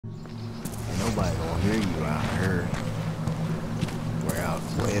Nobody gonna hear you out here. We're out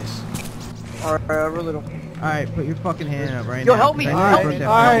west. Alright, I really don't. Alright, put your fucking hand up right Yo, now. help me! Alright, Help me!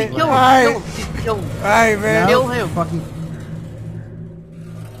 alright, Kill him! alright. Kill him! Kill him! Alright, man. Kill him! Fucking...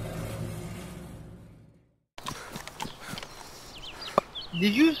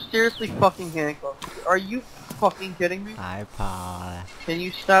 Did you seriously fucking handcuff me? Are you fucking kidding me? Hi, Paul. Can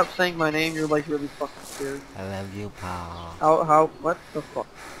you stop saying my name? You're like really fucking scared. I love you, Paul. What the fuck?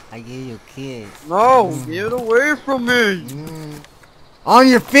 I give you a kiss. No! Get away from me! On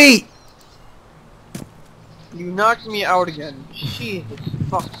your feet! You knocked me out again. Jesus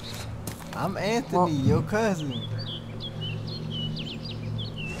fuck. I'm Anthony, your cousin.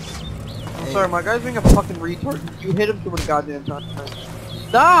 I'm sorry, my guy's being a fucking retard. You hit him too many goddamn times.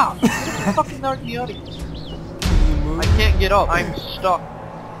 Stop! You just fucking knocked me out again. I can't get up. I'm stuck.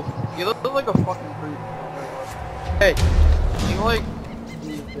 You look like a fucking creep. Hey, you like...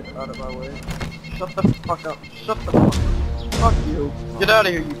 Please get out of my way. Shut the fuck up. Shut the fuck up. Fuck you. Get out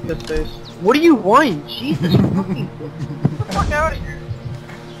of here, you piss face. What do you want? Jesus fucking... Get the fuck out of here.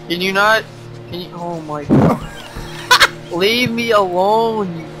 Can you not... Can you... Oh my god. Leave me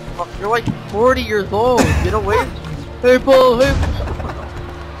alone, you fuck. You're like 40 years old. Get away from me. Hey, Paul, hey...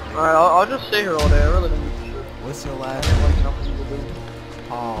 Alright, I'll just stay here all day. I really don't need shit. What's your last I have like name? nothing to do.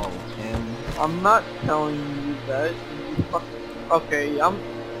 Paul. M. I'm not telling you that. You fuck. Okay, I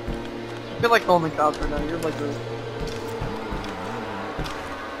feel like calling the cops right now. You're like a...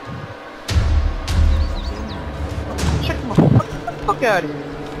 Check my fuck out of here.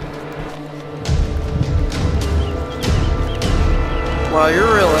 Wow, you're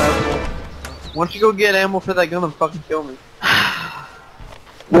a real asshole. Why don't you go get ammo for that gun and fucking kill me?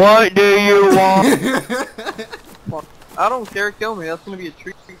 What do you want? Fuck. I don't care, kill me. That's gonna be a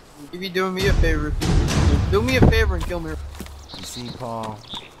treat. If you doing me a favor. Do me a favor and kill me. You see, Paul?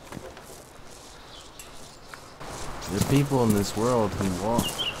 There are people in this world who walk.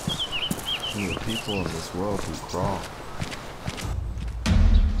 There are people in this world who crawl.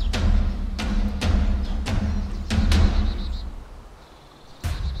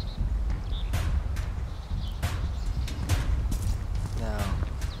 Now,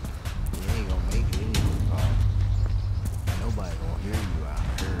 you ain't gonna make it anyway, Paul. Nobody gonna hear you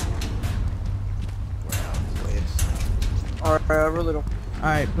out here. We're out west. Alright, I really don't.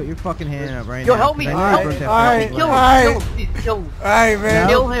 Alright, put your fucking hand up right Yo, now. help me! 'cause I know Help you're me! supposed to Help me! have Kill fucking him! legs. Kill him! Please, kill him! Alright, man.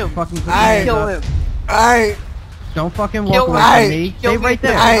 Kill him! Fucking put your Alright. hands Kill up. him! Alright. Don't fucking Kill walk him. away Alright. from me. Kill Stay me. right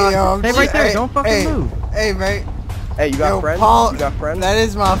there. Hey, yo, Stay right there. hey, Don't fucking hey, move. Hey, mate. Hey, you got Yo, friends? Paul, You got friends? that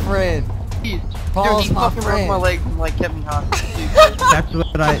is my friend. Please. Paul's Dude, he my fucking broke friend. my legs and like kept me hostage. That's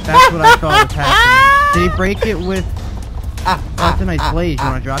what I thought was happening. Did he break it with what's a nice blaze? You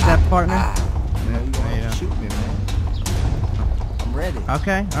wanna drop that, partner? No, you There you gonna go. shoot me, man. I'm ready.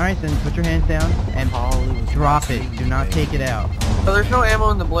 Okay, alright then put your hands down and Paul, it was drop nice it. meeting Do you, not baby. take it out. So there's no ammo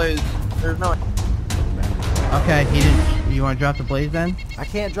in the blaze. There's no... Okay, he didn't. You wanna drop the blaze then? I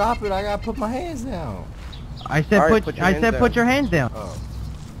can't drop it. I gotta put my hands down. I said Alright, put put your I hands said down. put your hands down. Oh.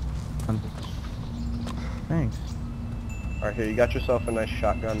 Thanks. Alright, here, you got yourself a nice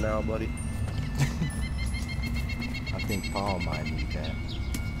shotgun now, buddy. I think Paul might need that.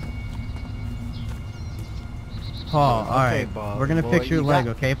 Paul, Okay, alright. Paul. We're gonna Boy, fix your you leg,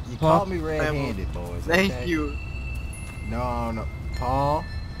 got- okay, You Paul? caught me red-handed, boys. Thank okay? you. No, no. Paul?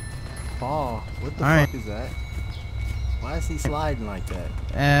 Paul, what the Alright. fuck is that? Why is he sliding like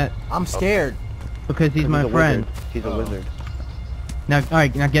that? I'm scared. Because he's my a friend. Wizard. He's a Oh. wizard. Now,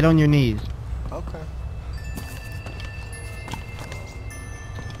 alright, now get on your knees. Okay.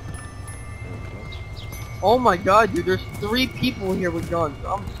 Oh my god, dude, there's 3 people here with guns.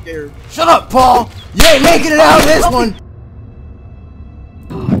 I'm scared. Shut up, Paul! You ain't making it out of this one!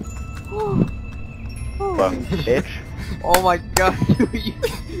 Fucking bitch. Oh my god, dude,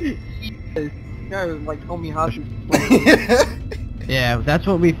 this guy was like told me hostage. Yeah, that's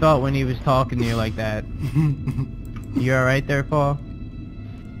what we thought when he was talking to you like that. You alright there, Paul?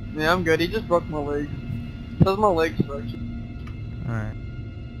 Yeah, I'm good. He just broke my leg. Says my leg sucks. Alright.